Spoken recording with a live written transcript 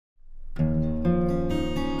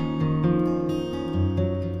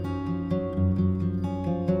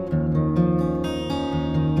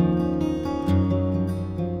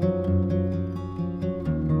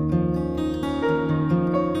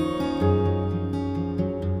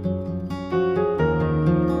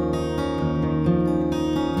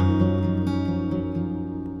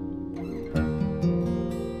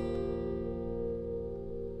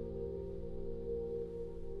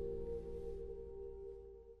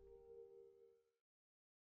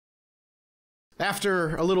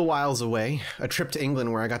After a little whiles away, a trip to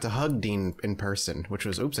England where I got to hug Dean in person, which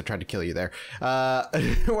was, oops, I tried to kill you there,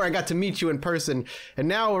 where I got to meet you in person, and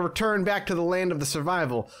now a return back to the land of the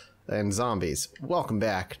survival and zombies. Welcome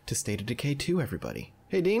back to State of Decay 2, everybody.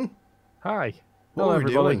 Hey, Dean. Hi. What Hello, were we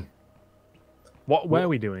everybody. doing? What were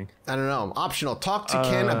we doing? I don't know. Optional. Talk to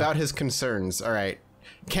Ken about his concerns. All right.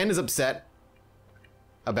 Ken is upset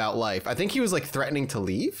about life. I think he was, like, threatening to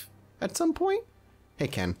leave at some point. Hey,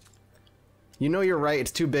 Ken. You know you're right.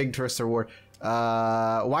 It's too big to risk the reward.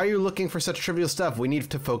 Why are you looking for such trivial stuff? We need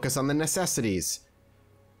to focus on the necessities.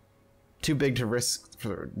 Too big to risk.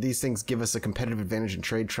 These things give us a competitive advantage in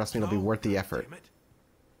trade. Trust me, it'll be worth the effort.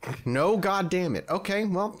 No, god damn it. Okay,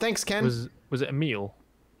 well, thanks, Ken. Was it a meal?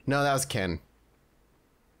 No, that was Ken.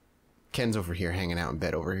 Ken's over here, hanging out in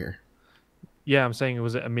bed over here. Yeah, I'm saying,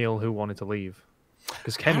 was it Emil who wanted to leave?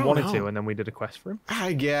 Because Ken wanted to, and then we did a quest for him.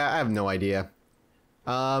 Yeah, I have no idea.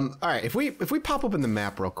 All right, if we pop open the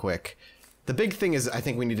map real quick, the big thing is I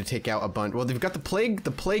think we need to take out a bunch. Well, they've got the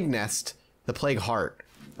plague nest, the plague heart,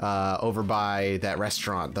 over by that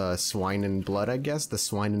restaurant, the Swine and Blood, I guess, the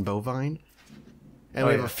Swine and Bovine. And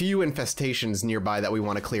we have a few infestations nearby that we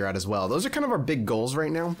want to clear out as well. Those are kind of our big goals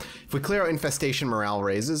right now. If we clear out infestation, morale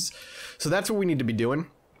raises. So that's what we need to be doing.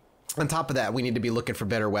 On top of that, we need to be looking for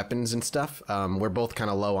better weapons and stuff. We're both kind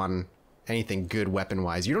of low on anything good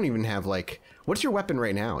weapon-wise. You don't even have, like... What's your weapon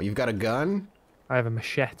right now? You've got a gun? I have a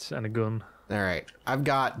machete and a gun. All right. I've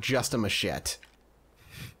got just a machete.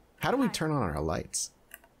 How do we turn on our lights?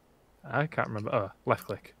 I can't remember. Oh, left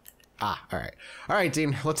click. Ah, all right. All right,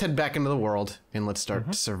 Dean. Let's head back into the world, and let's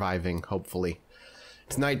start surviving, hopefully.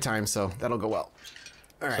 It's nighttime, so that'll go well.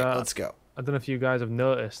 All right, let's go. I don't know if you guys have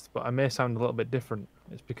noticed, but I may sound a little bit different.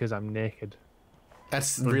 It's because I'm naked.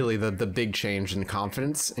 That's really the big change in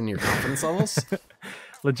confidence, in your confidence levels.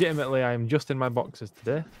 Legitimately, I am just in my boxers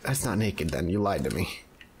today. That's not naked, then. You lied to me.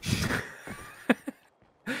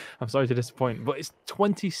 I'm sorry to disappoint, but it's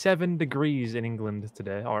 27 degrees in England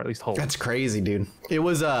today, or at least Hull. That's crazy, dude. It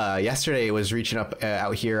was, yesterday it was reaching up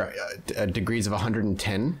out here degrees of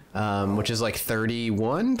 110, which is like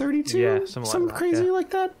 31, 32? Yeah, something like that, crazy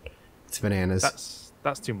like that. It's bananas.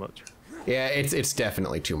 That's too much. Yeah, it's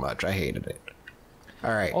definitely too much. I hated it.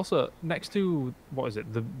 All right. Also, next to, what is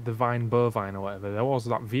it, the Vine Bovine or whatever, there was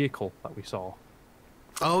that vehicle that we saw.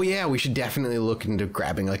 Oh, yeah, we should definitely look into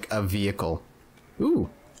grabbing, like, a vehicle. Ooh.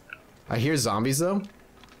 I hear zombies, though.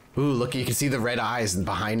 Ooh, look, you can see the red eyes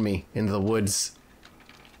behind me in the woods.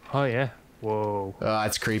 Oh, yeah. Whoa.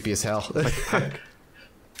 It's creepy as hell.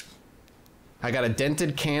 I got a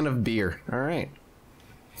dented can of beer. All right.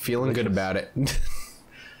 Feeling good about it.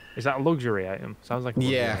 Is that a luxury item? Sounds like a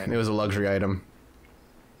luxury item. It was a luxury item.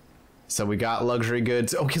 So we got luxury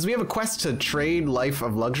goods. Oh, because we have a quest to trade life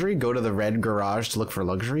of luxury. Go to the red garage to look for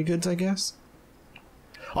luxury goods, I guess.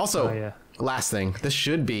 Also, last thing. This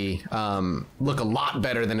should be look a lot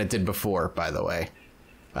better than it did before, by the way.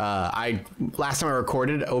 Last time I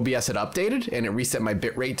recorded, OBS had updated, and it reset my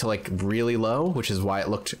bitrate to, like, really low, which is why it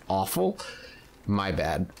looked awful. My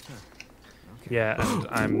bad. Yeah, and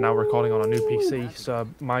I'm now recording on a new PC, so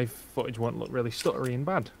my footage won't look really stuttery and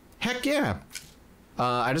bad. Heck yeah.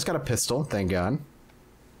 I just got a pistol, thank God.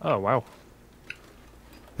 Oh, wow.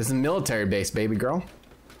 This is a military base, baby girl.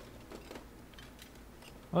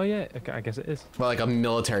 Oh, yeah, okay, I guess it is. Well, like a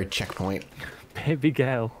military checkpoint. Baby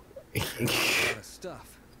girl.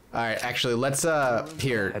 Alright, actually, let's,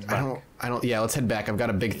 here. Head back. Yeah, let's head back. I've got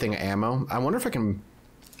a big thing of ammo. I wonder if I can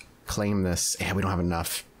claim this. Yeah, we don't have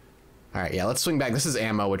enough. Alright, yeah, let's swing back. This is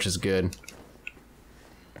ammo, which is good.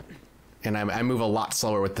 And I move a lot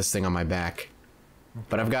slower with this thing on my back.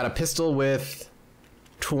 But I've got a pistol with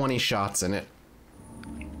 20 shots in it.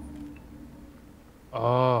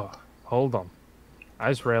 Oh, hold on. I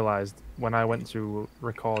just realized when I went to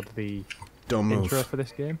record the intro for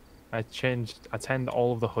this game, I turned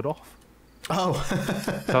all of the HUD off. Oh.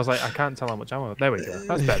 So I was like, I can't tell how much ammo. There we go.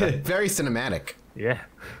 That's better. Very cinematic. Yeah.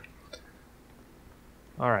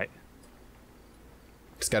 All right.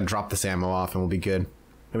 Just gotta drop this ammo off and we'll be good.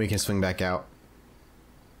 Then we can swing back out.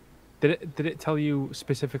 Did it tell you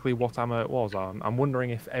specifically what ammo it was? I'm wondering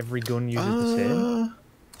if every gun uses the same.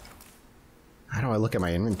 How do I look at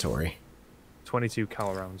my inventory? 22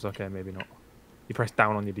 cal rounds. Okay, maybe not. You press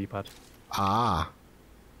down on your D-pad. Ah.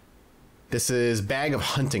 This is bag of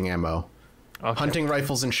hunting ammo. Okay. Hunting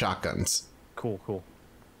rifles and shotguns. Cool, cool.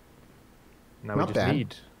 Now Not we just bad.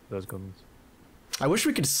 need those guns. I wish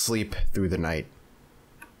we could sleep through the night.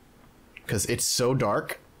 Because it's so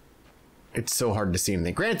dark. It's so hard to see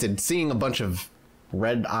anything. Granted, seeing a bunch of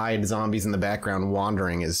red-eyed zombies in the background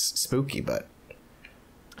wandering is spooky, but...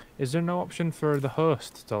 Is there no option for the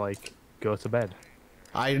host to, like, go to bed.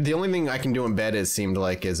 The only thing I can do in bed is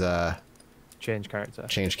Change character.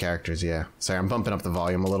 Change characters, yeah. Sorry, I'm bumping up the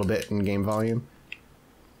volume a little bit in game volume.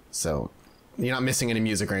 So, you're not missing any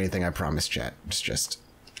music or anything, I promise, chat. It's just...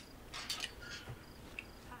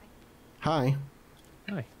 Hi.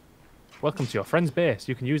 Hi. Welcome to your friend's base.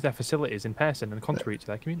 You can use their facilities in person and contribute to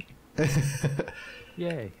their community.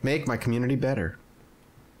 Yay. Make my community better.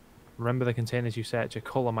 Remember the containers you search are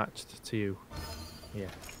colour matched to you. Yeah.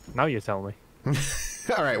 Now you tell me.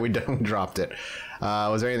 Alright, we dropped it.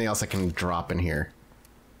 Was there anything else I can drop in here?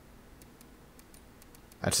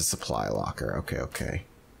 That's a supply locker. Okay, okay.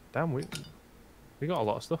 Damn, we got a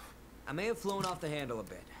lot of stuff. I may have flown off the handle a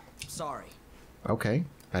bit. Sorry. Okay.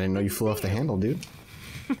 I didn't know you flew off the handle, dude.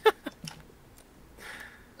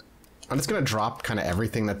 I'm just gonna drop kind of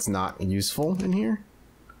everything that's not useful in here.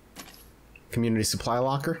 Community supply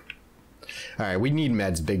locker. Alright, we need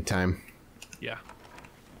meds big time. Yeah.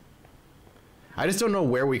 I just don't know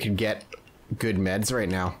where we could get good meds right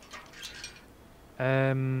now.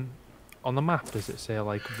 On the map, does it say,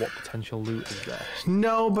 like, what potential loot is there?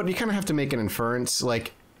 No, but you kind of have to make an inference.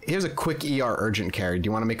 Like, here's a quick ER urgent carry. Do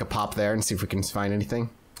you want to make a pop there and see if we can find anything?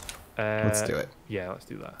 Let's do it. Yeah, let's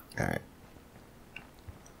do that. Alright.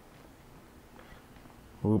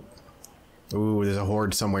 Oop. Ooh, there's a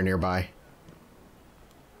horde somewhere nearby.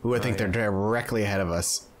 Ooh, I think they're directly ahead of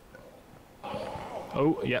us.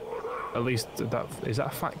 Oh, yeah. At least, is that a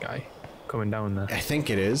fat guy coming down there? I think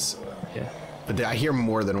it is. Yeah. But I hear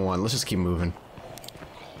more than one. Let's just keep moving.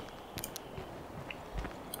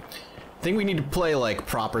 I think we need to play, like,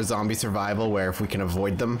 proper zombie survival, where if we can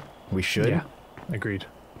avoid them, we should. Yeah, agreed.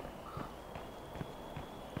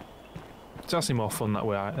 It's actually more fun that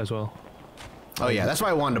way as well. Oh yeah, that's why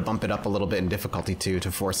I wanted to bump it up a little bit in difficulty too,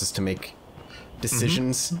 to force us to make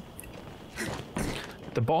decisions.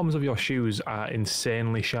 The bottoms of your shoes are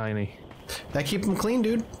insanely shiny. That keep them clean,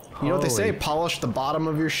 dude. You know what they say? Polish the bottom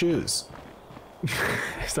of your shoes.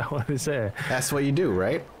 Is that what they say? That's what you do,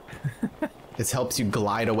 right? It helps you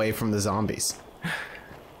glide away from the zombies.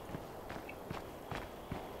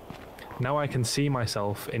 Now I can see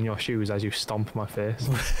myself in your shoes as you stomp my face.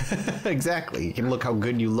 Exactly. You can look how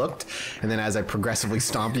good you looked, and then as I progressively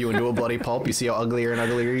stomp you into a bloody pulp, you see how uglier and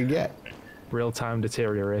uglier you get. Real-time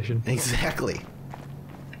deterioration. Exactly.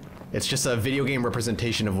 It's just a video game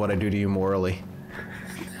representation of what I do to you morally.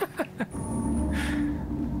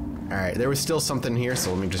 Alright, there was still something here,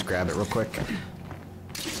 so let me just grab it real quick.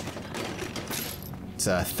 It's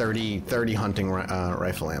 30 hunting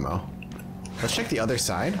rifle ammo. Let's check the other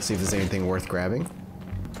side, see if there's anything worth grabbing.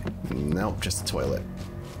 Nope, just a toilet.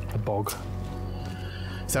 A bog.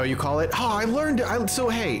 Is that what you call it? Oh, I learned. So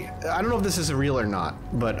hey, I don't know if this is real or not,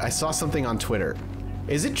 but I saw something on Twitter.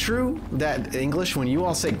 Is it true that English, when you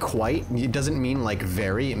all say quite, it doesn't mean like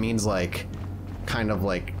very, it means like kind of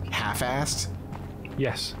like half-assed?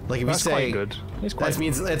 Yes. Like if that's you say quite good. It's quite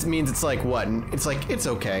that means it's like what? It's like it's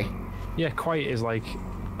okay. Yeah, quite is like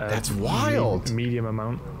that's wild. Medium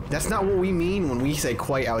amount. That's not what we mean when we say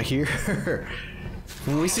quite out here.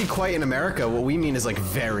 When we see quite in America, what we mean is like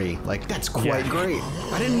very. Like that's quite great.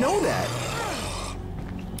 I didn't know that.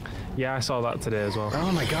 Yeah, I saw that today as well.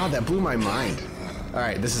 Oh my god, that blew my mind.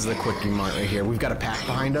 Alright, this is the quick moment right here. We've got a pack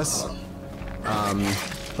behind us.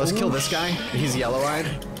 Let's kill this guy. He's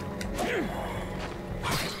yellow-eyed.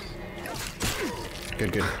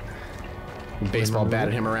 Good, good. Baseball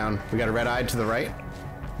batted him around. We got a red-eyed to the right.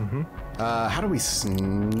 Mm-hmm. How do we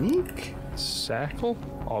sneak? Circle?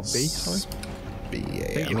 Or B, sorry? B,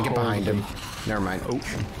 yeah. Let me get behind him. Never mind. Oh.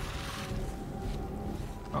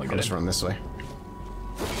 I'll just run this way.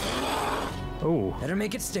 Oh. Better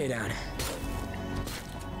make it stay down.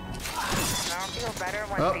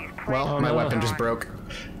 Oh, well, my weapon just broke.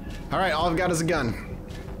 Alright, all I've got is a gun.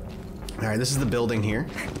 Alright, this is the building here.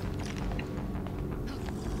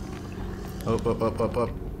 Up, up, up, up, up.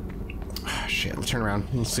 Oh, shit, let's turn around.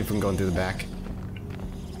 Let's see if we can go in through the back.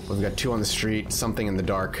 Well, we've got two on the street, something in the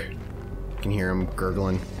dark. You can hear him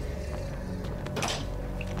gurgling.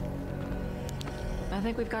 I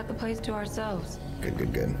think we've got the place to ourselves. Good,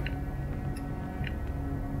 good, good.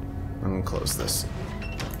 I'm gonna close this.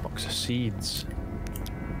 Box of seeds.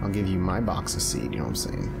 I'll give you my box of seed, you know what I'm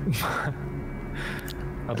saying?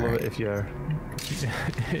 I'd love it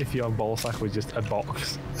if your ball sack was just a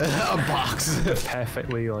box. A box. A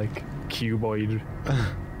perfectly like cuboid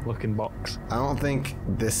looking box. I don't think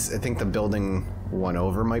this. I think the building one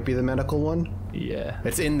over might be the medical one. Yeah.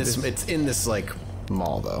 It's in this. It's in this like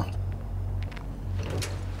mall though.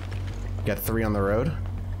 Got 3 on the road.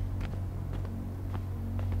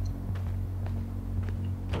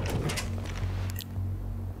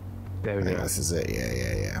 There we go. This is it. Yeah,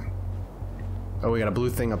 yeah, yeah. Oh, we got a blue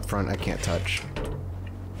thing up front I can't touch.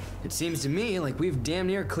 It seems to me like we've damn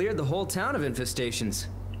near cleared the whole town of infestations.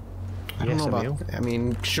 I don't know about. I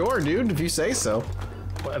mean, sure, dude, if you say so.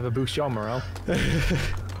 Whatever boosts your morale.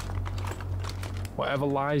 Whatever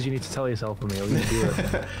lies you need to tell yourself, Emil, you do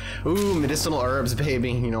it. Ooh, medicinal herbs,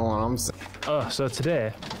 baby. You know what I'm saying. So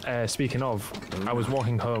today, speaking of, I was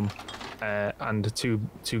walking home, and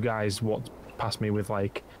two guys walked past me with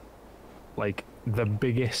like the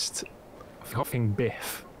biggest fucking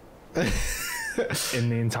biff in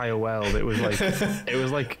the entire world. It was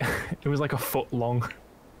like a foot long.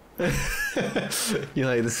 You're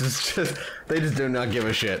like, this is just, they just do not give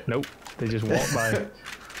a shit. Nope, they just walk by.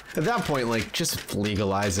 At that point, like, just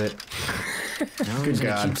legalize it. Good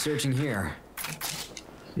God. Keep searching here.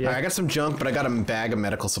 Yeah. Right, I got some junk, but I got a bag of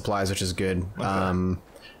medical supplies, which is good. Okay.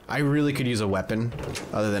 I really could use a weapon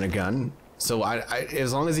other than a gun. So I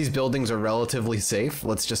as long as these buildings are relatively safe,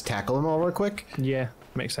 let's just tackle them all real quick. Yeah,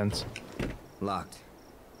 makes sense. Locked.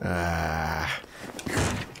 Ah.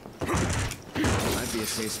 Might be a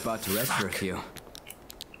safe spot to rest for a few.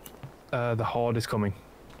 The horde is coming.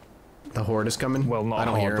 The horde is coming? Well, not I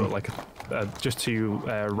don't horde, hear him. but like just to you,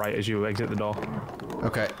 right as you exit the door.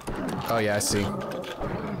 Okay. Oh yeah, I see.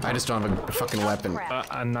 I just don't have a fucking weapon.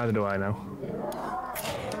 And neither do I now.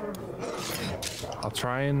 I'll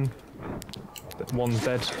try and... One's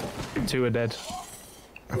dead. Two are dead.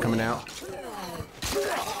 I'm coming out.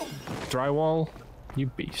 Drywall, you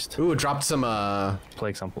beast. Ooh, dropped some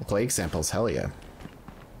Plague sample. plague samples. Hell yeah.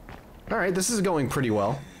 All right, this is going pretty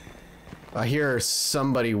well. I hear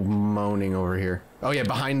somebody moaning over here. Oh yeah,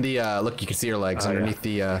 behind the look, you can see her legs underneath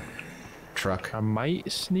the truck. I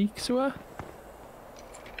might sneak to her.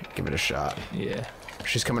 Give it a shot. Yeah.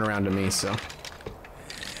 She's coming around to me, so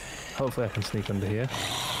Hopefully I can sneak under here.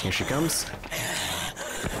 here she comes.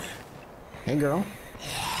 Hey, girl.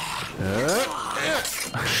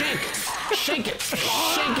 Shake! Shake it!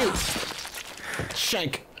 Shake it!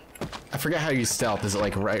 Shake! I forget how you stealth. Is it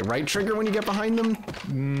like right trigger when you get behind them?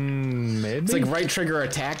 Maybe. It's like right trigger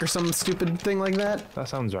attack or some stupid thing like that. That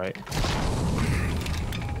sounds right.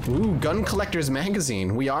 Ooh, Gun Collector's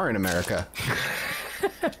Magazine. We are in America.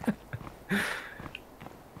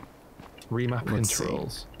 Remap Let's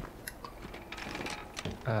controls.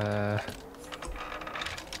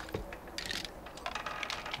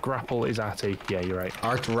 Grapple is RT. Yeah, you're right.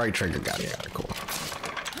 Right trigger. Got it. Got it. Cool.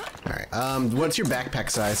 All right. What's your backpack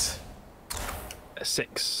size?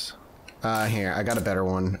 6. Here, I got a better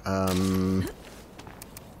one. I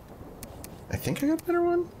think I got a better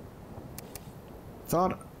one?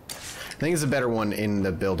 I think it's a better one in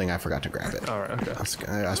the building. I forgot to grab it. Alright, okay.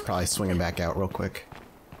 I was probably swinging back out real quick.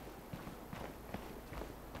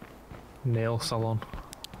 Nail salon.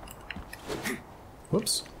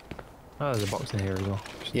 Whoops. Oh, there's a box in here as well.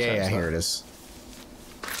 Yeah, here it is.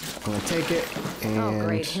 I'm gonna take it, and... Oh,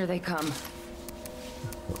 great. Here they come.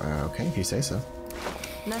 Okay, if you say so.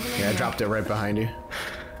 Nothing in Yeah, I here. dropped it right behind you.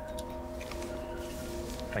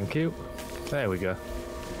 Thank you. There we go.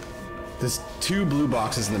 There's 2 blue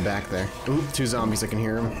boxes in the back there. Oop, 2 zombies, I can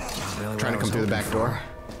hear them. Really Trying to come through the back door.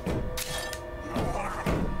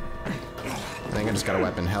 I think I just got a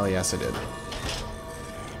weapon. Hell yes, I did.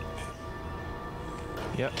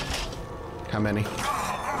 Yep. How many?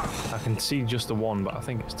 I can see just the one, but I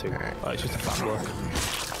think it's 2. Alright. Oh, it's just a fat bloke.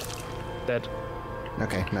 Dead.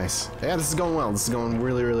 Okay, nice. Yeah, this is going well. This is going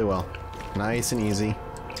really, really well. Nice and easy.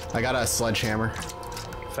 I got a sledgehammer.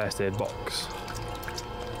 First aid box.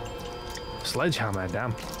 Sledgehammer,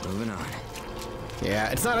 damn. Moving on. Yeah,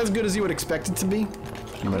 it's not as good as you would expect it to be,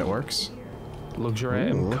 but it works. Luxury Ooh,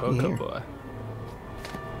 and looky cocoa here. butter.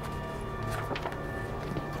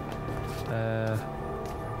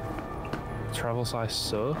 Travel size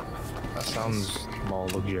soap? That sounds more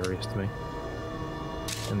luxurious to me.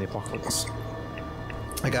 In the apocalypse.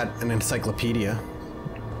 I got an encyclopedia.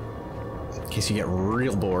 In case you get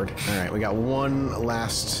real bored. Alright, we got one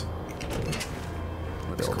last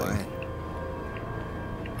Looks building. quiet.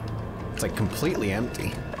 It's like completely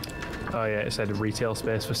empty. Oh yeah, it said retail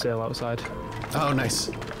space for sale outside. Oh, nice.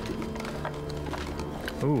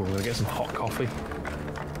 Ooh, we're gonna get some hot coffee.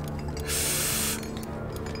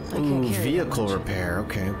 Ooh, vehicle repair.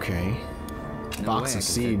 Okay, okay. No Box way I of can fit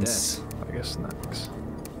seeds. this. I guess snacks.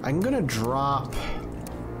 I'm gonna drop...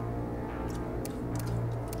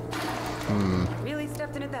 Really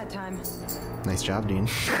stepped in at that time. Nice job, Dean.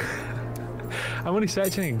 I'm only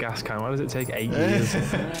searching a gas can. Why does it take 8 years?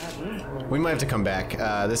 We might have to come back.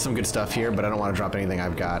 There's some good stuff here, but I don't want to drop anything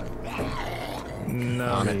I've got.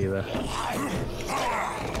 No, me either.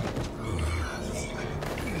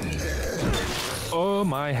 Oh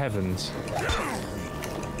my heavens.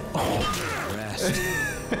 Rest.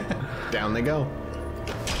 lost. Down they go.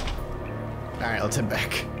 Alright, let's head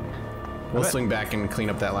back. We'll swing back and clean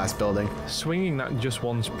up that last building. Swinging that just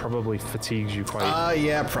once probably fatigues you quite.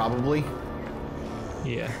 Yeah, probably.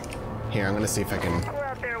 Yeah. Here, I'm gonna see if I can... Who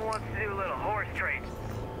out there wants to do a little horse trading?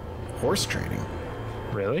 Horse trading?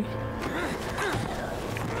 Really?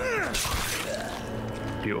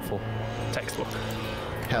 Beautiful. Textbook.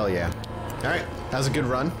 Hell yeah. Alright, that was a good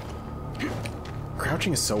run.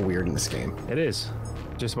 Crouching is so weird in this game. It is.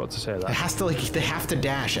 Just about to say It that. has to, like, they have to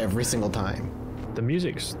dash every single time. The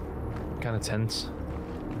music's kind of tense.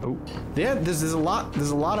 Oh. Yeah, there's a lot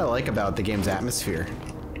I like about the game's atmosphere.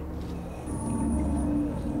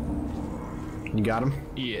 You got him?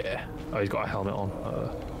 Yeah. Oh, he's got a helmet on.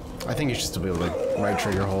 I think you should still be able to right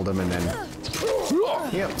trigger hold him and then...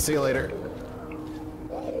 Yep, see you later.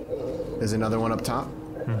 There's another one up top.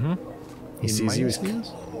 Mm-hmm. He sees you.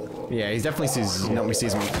 Yeah, he definitely sees. No, he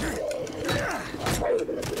sees me.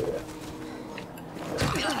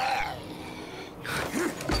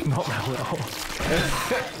 Not well at all.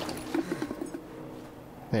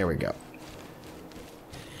 There we go.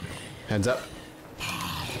 Heads up.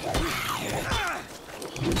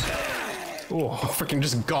 Oh, Freaking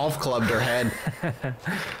just golf clubbed her head.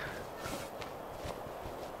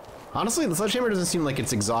 Honestly, the sledgehammer doesn't seem like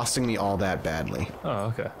it's exhausting me all that badly. oh,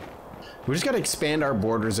 okay. We just got to expand our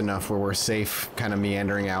borders enough where we're safe, kind of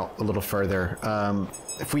meandering out a little further.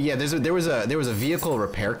 If we, yeah, there was a vehicle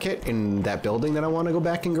repair kit in that building that I want to go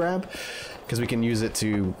back and grab, because we can use it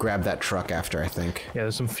to grab that truck after, I think. Yeah,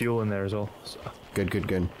 there's some fuel in there as well. So. Good, good,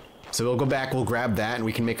 good. So we'll go back, we'll grab that, and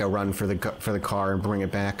we can make a run for the car and bring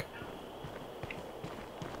it back.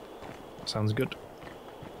 Sounds good.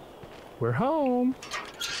 We're home.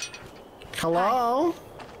 Hello?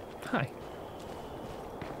 Hi.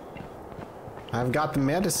 I've got the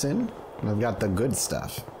medicine. I've got the good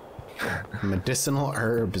stuff. Medicinal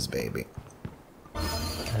herbs, baby.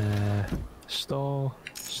 Store.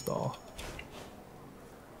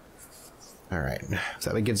 All right.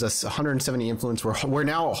 So that gives us 170 influence. We're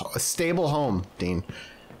now a stable home, Dean.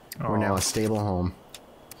 We're now a stable home.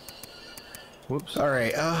 Whoops. All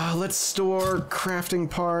right. Let's store crafting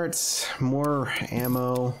parts, more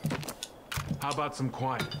ammo. How about some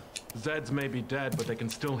quiet? Zeds may be dead, but they can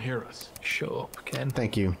still hear us. Shut up, Ken.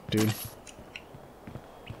 Thank you, dude.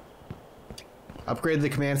 Upgrade the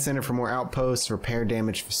command center for more outposts, repair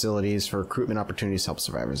damaged facilities, for recruitment opportunities, help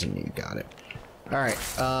survivors in need. Got it. All right.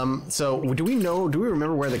 So do we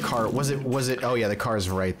remember where the car was? It? Oh yeah, the car is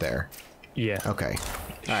right there. Yeah. Okay.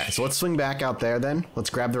 All right. So let's swing back out there then. Let's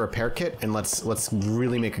grab the repair kit and let's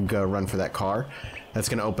really make a go run for that car. That's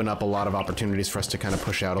going to open up a lot of opportunities for us to kind of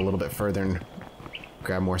push out a little bit further and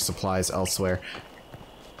grab more supplies elsewhere.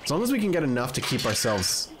 As long as we can get enough to keep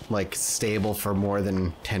ourselves like stable for more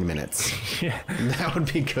than 10 minutes. Yeah. That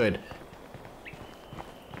would be good.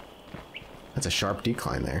 That's a sharp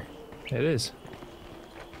decline there. It is.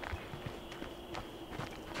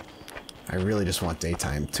 I really just want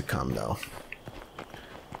daytime to come though.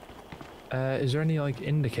 Is there any like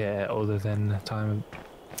indicator other than time?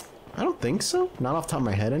 I don't think so. Not off the top of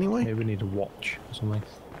my head anyway. Maybe we need a watch or something.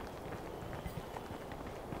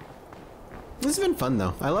 This has been fun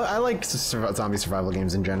though. I like zombie survival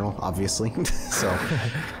games in general, obviously. So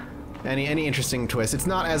any interesting twist. It's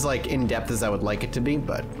not as like in depth as I would like it to be,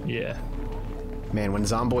 but Yeah. man, when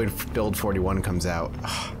Zomboid Build 41 comes out,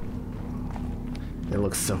 it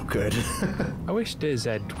looks so good. I wish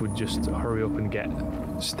DayZ would just hurry up and get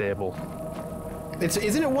stable.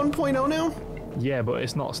 Isn't it 1.0 now? Yeah, but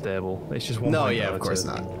it's not stable. It's just 1.0. No, yeah, of course to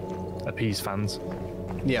not. Appease fans.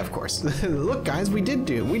 Yeah, of course. Look, guys, we did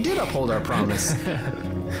uphold our promise.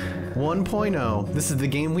 1.0. This is the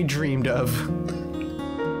game we dreamed of.